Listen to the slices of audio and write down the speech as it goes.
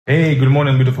Hey, good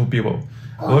morning, beautiful people.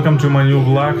 Welcome to my new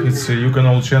vlog. It's a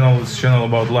uCANall channel. It's a channel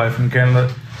about life in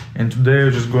Canada. And today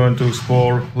we're just going to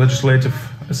explore Legislative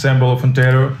Assembly of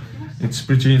Ontario. It's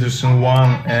pretty interesting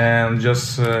one, and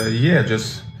just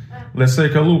let's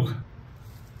take a look.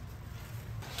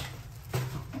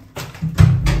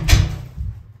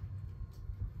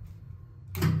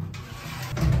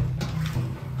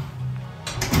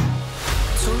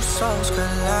 Two souls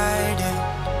colliding.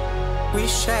 We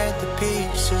shared the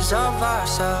pieces of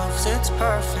ourselves. It's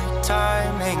perfect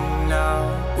timing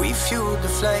now. We fueled the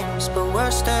flames, but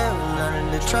we're still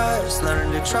learning to trust,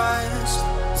 learning to trust.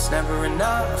 It's never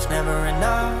enough, never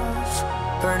enough.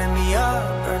 Burning me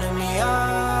up, burning me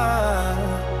up.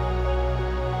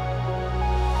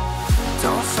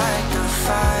 Don't fight the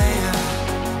fire.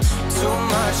 Too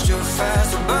much, too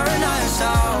fast, will burn us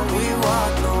out. We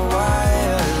walk the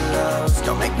wire, love.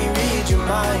 Don't make me read your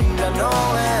mind. I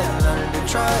know it. Learning to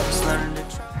trust, learning to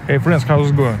trust. Hey friends, how's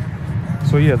it going?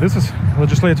 So yeah, this is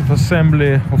Legislative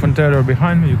Assembly of Ontario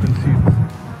behind me. You can see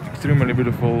extremely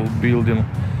beautiful building.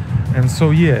 And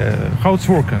so yeah, how it's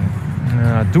working.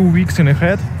 2 weeks in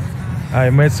ahead, I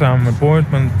made some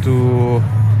appointment to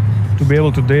be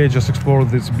able today just explore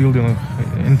this building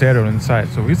interior inside.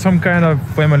 So it's some kind of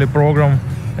family program,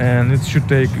 and it should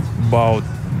take about,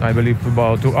 I believe,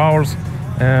 about 2 hours.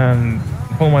 And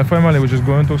all my family, we're just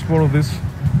going to explore this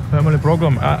family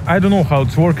program. I don't know how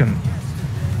it's working,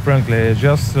 frankly.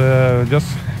 Just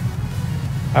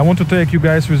I want to take you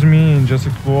guys with me and just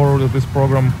explore this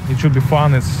program. It should be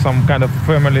fun. It's some kind of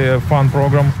family fun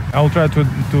program. I'll try to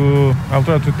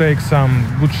take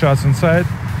some good shots inside.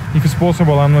 If it's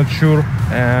possible, I'm not sure.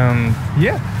 And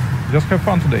yeah, just have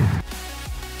fun today.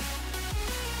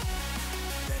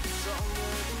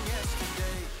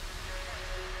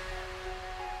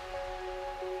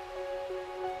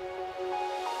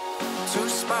 Two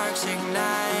sparks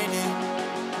ignited.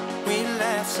 We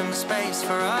left some space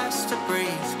for us to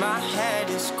breathe. My head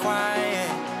is quiet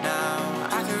now.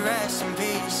 I can rest in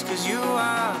peace, cause you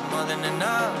are more than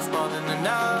enough, more than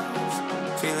enough.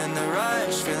 Feeling the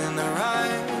rush, feeling the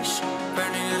rush.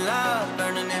 Burning in love,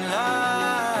 burning in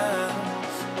love.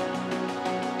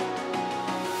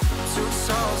 Two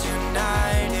souls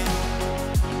united.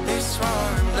 This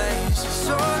roaring blaze is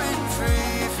soaring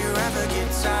free. If you ever get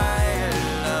tired,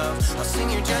 love, I'll sing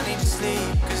you gently to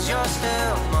sleep, cause you're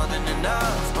still more than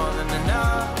enough, more than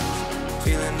enough.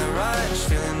 Feeling the rush,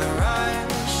 feeling the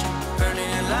rush. Burning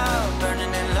in love,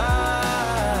 burning in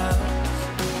love.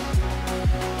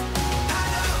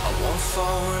 I won't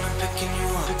fall when I'm picking you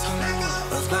up.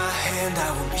 Of my hand,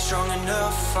 I won't be strong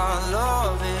enough. Our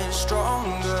love is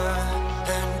stronger,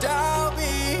 and I'll be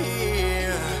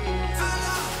here.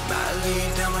 My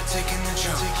lead, now we're taking the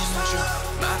jump.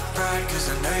 My pride, cause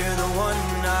I know you're the one.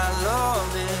 Our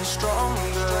love is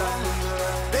stronger.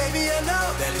 Baby, I know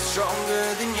that it's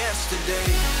stronger than yesterday.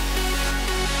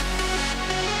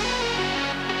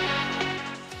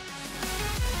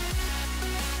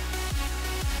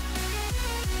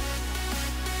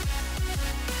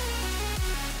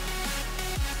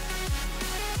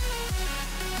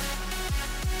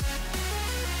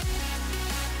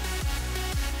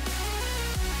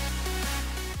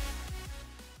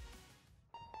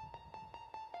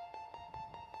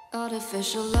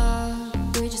 Artificial love,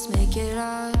 we just make it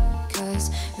up,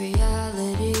 cause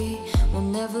reality will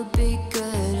never be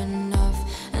good enough.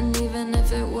 And even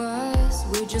if it was,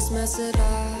 we just mess it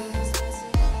up,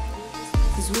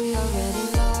 cause we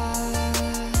already lost,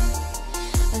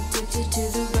 addicted to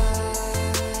the rush.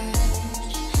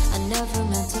 I never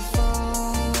meant to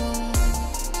fall.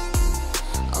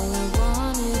 All I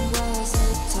wanted was a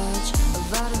touch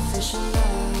of artificial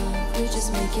love. We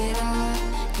just make it up,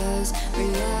 cause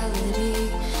reality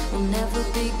will never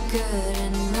be good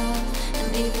enough.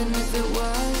 And even if it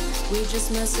was, we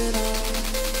just mess it up.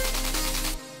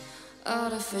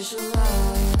 Artificial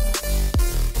love.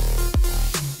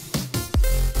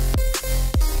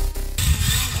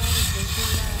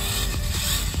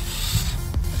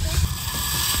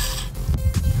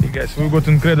 Hey guys, we got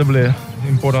incredibly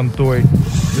important toy.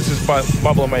 This is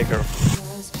bubble maker.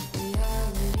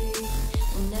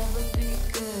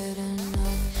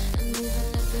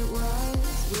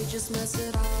 Mess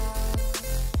it up,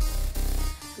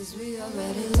 cause we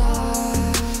already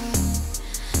lost,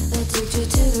 addicted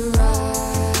to the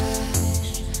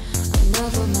rush. I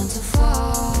never meant to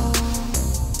fall.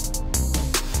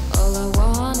 All I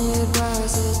wanted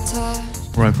was a touch.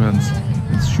 Right friends,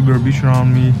 it's Sugar Beach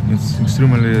around me. It's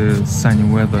extremely sunny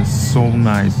weather, so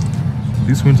nice.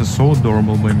 This winter so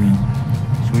adorable by me.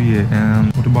 So yeah,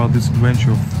 and what about this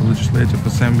adventure of Legislative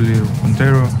Assembly of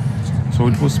Ontario? So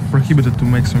it was prohibited to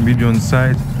make some video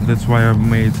inside. That's why I've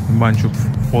made a bunch of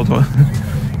photo.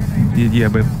 Yeah,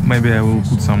 but maybe I will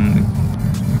put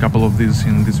a couple of these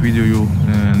in this video,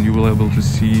 and you will be able to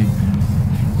see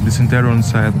this interior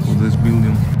inside of this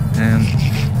building. And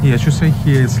yeah, I should say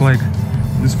here it's like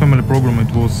this family program.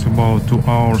 It was about 2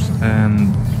 hours,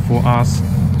 and for us,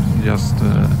 just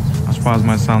as far as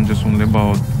my son, just only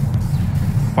about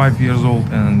 5 years old,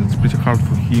 and it's pretty hard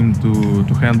for him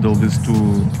to handle this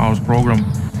 2 hours program.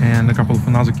 And a couple of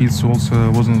another kids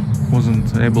also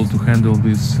wasn't able to handle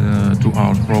this 2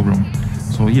 hours program.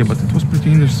 So yeah, but it was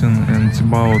pretty interesting, and it's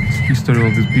about history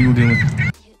of this building.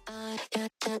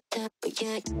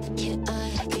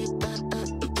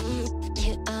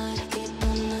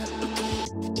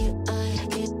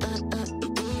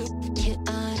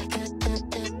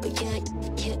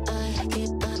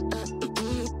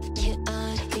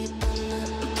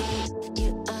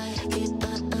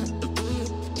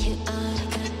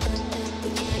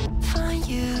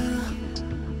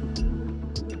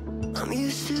 I'm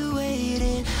used to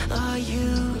waiting. Are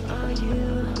you?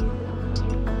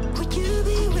 Would you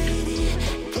be waiting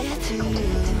there too?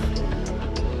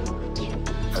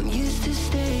 I'm used to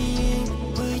staying.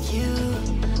 Would you?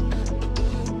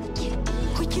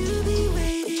 Would you be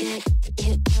waiting?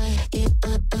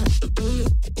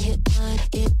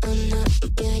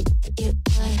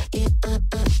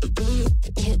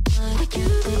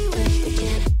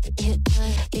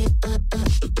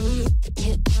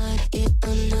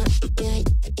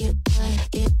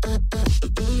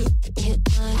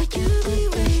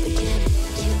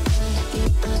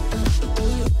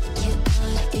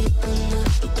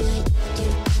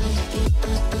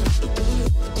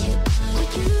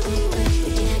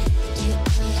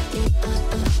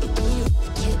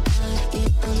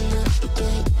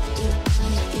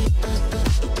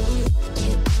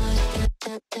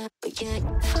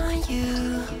 Find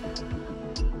you.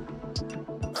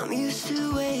 I'm used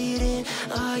to waiting.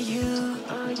 Are you?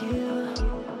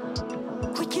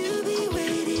 Would you be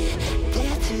waiting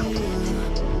there too?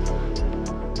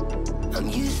 I'm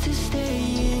used to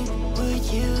staying. Would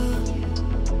you?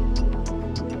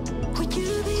 Would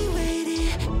you be waiting?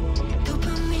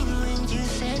 Dopamine when you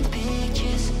send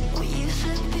pictures. When you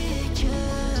send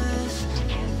pictures.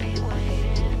 Can't be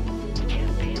waiting.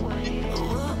 Can't be waiting.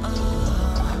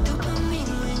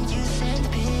 Dopamine when you send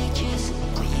pictures.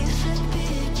 When you send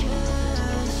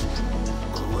pictures.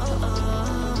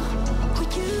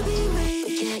 Would you be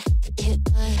waiting?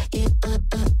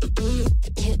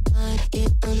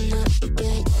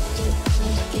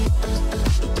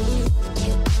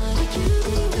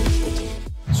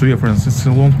 So yeah, friends, it's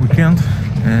a long weekend,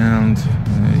 and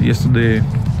yesterday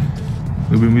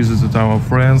we visited our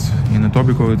friends in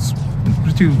Etobicoke. It's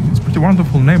pretty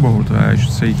wonderful neighborhood, I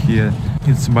should say. Here,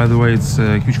 it's, by the way, it's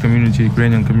a huge community,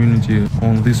 Ukrainian community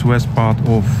on this west part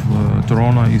of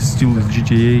Toronto. Is still the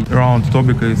GTA. Around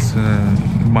Etobicoke, it's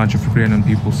a bunch of Ukrainian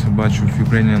peoples, a bunch of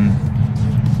Ukrainian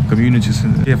communities.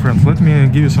 And yeah, friends, let me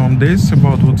give you some updates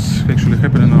about what's actually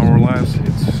happening in our lives.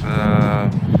 It's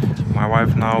my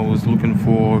wife now is looking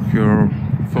for her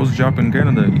first job in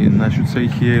Canada, and I should say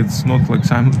here it's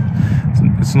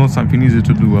not something easy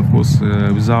to do, of course,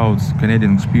 without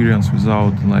Canadian experience,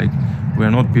 without, like, we are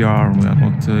not PR, we are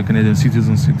not Canadian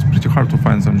citizens. It's pretty hard to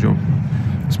find some job,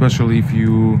 especially if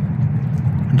you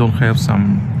don't have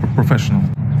some professional.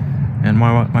 And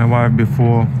my wife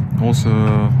before also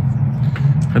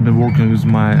had been working with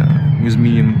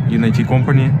me in IT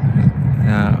company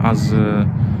as a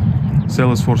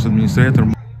Salesforce administrator.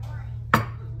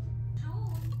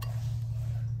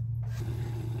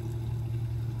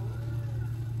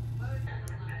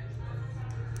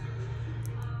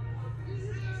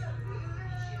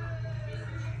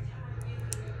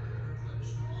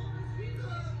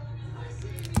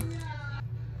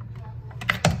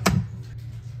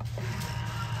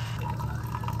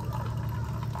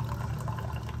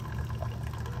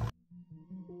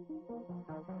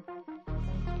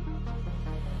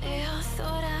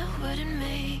 Thought I wouldn't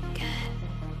make it.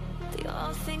 They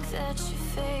all think that you're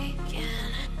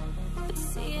faking, but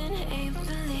seeing ain't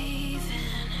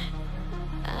believing.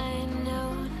 I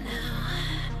know now.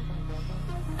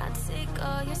 I take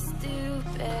all your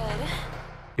stupid.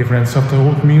 Hey friends, after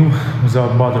oatmeal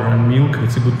without butter and milk,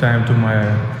 it's a good time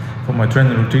for my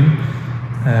training routine.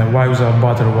 Why without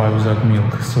butter? Why without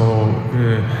milk? So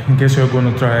in case you're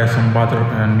gonna try some butter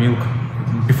and milk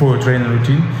before your training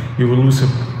routine, you will lose a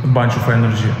bunch of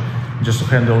energy just to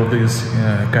handle this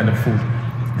kind of food.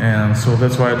 And so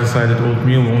that's why I decided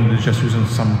oatmeal only, just using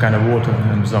some kind of water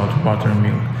and without butter and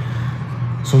milk.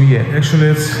 So yeah, actually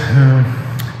it's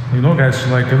you know guys,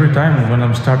 like every time when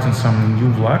I'm starting some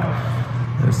new vlog,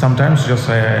 sometimes just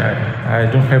I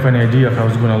don't have any idea how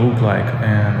it's gonna look like,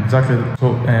 and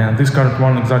this current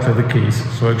one exactly the case.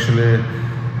 So actually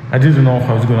I didn't know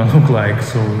how it's gonna look like.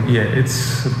 So yeah,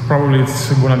 it's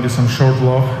gonna be some short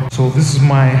vlog. So this is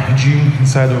my gym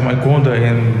inside of my condo,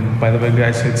 and by the way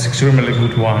guys, it's extremely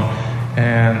good one.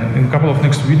 And in a couple of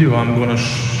next video I'm gonna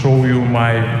show you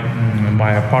my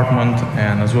apartment,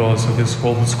 and as well as this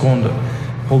whole condo,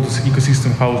 whole this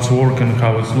ecosystem, how it's working,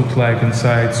 how it looks like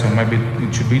inside. So maybe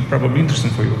it should be probably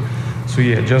interesting for you. So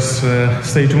yeah, just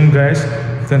stay tuned guys.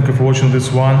 Thank you for watching this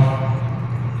one.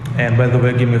 And by the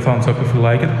way, give me a thumbs up if you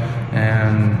like it.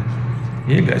 And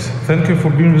yeah guys, thank you for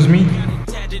being with me.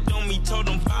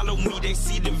 They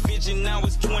see the vision, now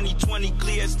it's 2020,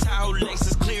 clear as tile,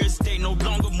 Lexus clear as day, no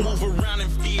longer move around in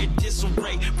fear,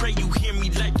 disarray. Pray you hear me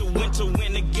like the winter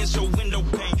wind against your window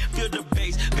pane. Feel the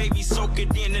bass, baby, soak it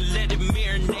in and let it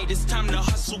marinate. It's time to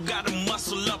hustle, gotta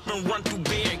muscle up and run through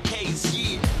barricades,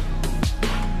 yeah.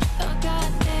 I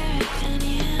got their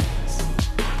opinions,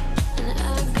 and I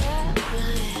got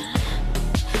mine.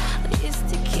 I used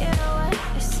to care what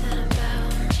they said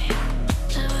about me.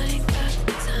 Now I ain't got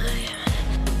the time.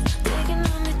 Taking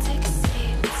on to take a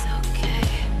seat, it's okay.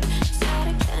 Start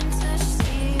again, touch,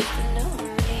 see if you know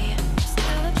me.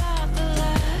 Still about the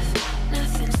love,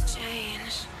 nothing's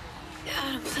changed.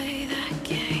 Gotta play that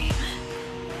game.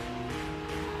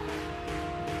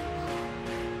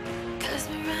 'Cause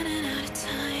we're running out of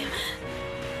time.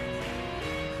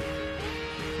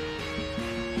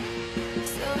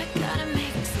 So I gotta make.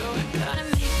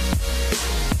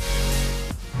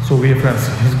 So yeah friends,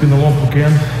 it's been a long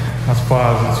weekend as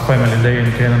far as it's family day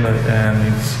in Canada, and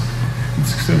it's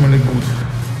extremely good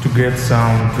to get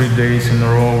some 3 days in a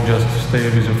row just to stay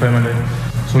with your family.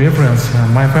 So yeah friends,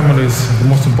 my family is the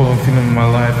most important thing in my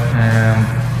life, and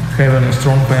having a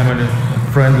strong family,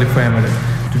 a friendly family,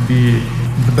 to be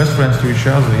the best friends to each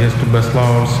other, yes, to best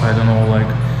lovers, I don't know, like,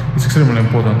 it's extremely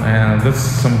important, and that's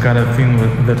some kind of thing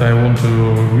that I want to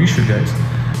wish you guys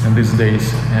in these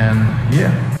days. And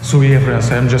yeah, so yeah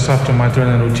friends, I'm just after my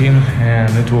training routine, and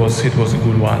it was a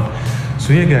good one.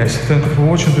 So yeah guys, thank you for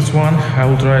watching this one. I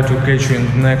will try to catch you in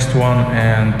the next one,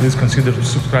 and please consider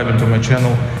subscribing to my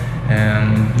channel.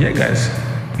 And yeah guys,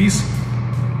 peace,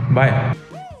 bye.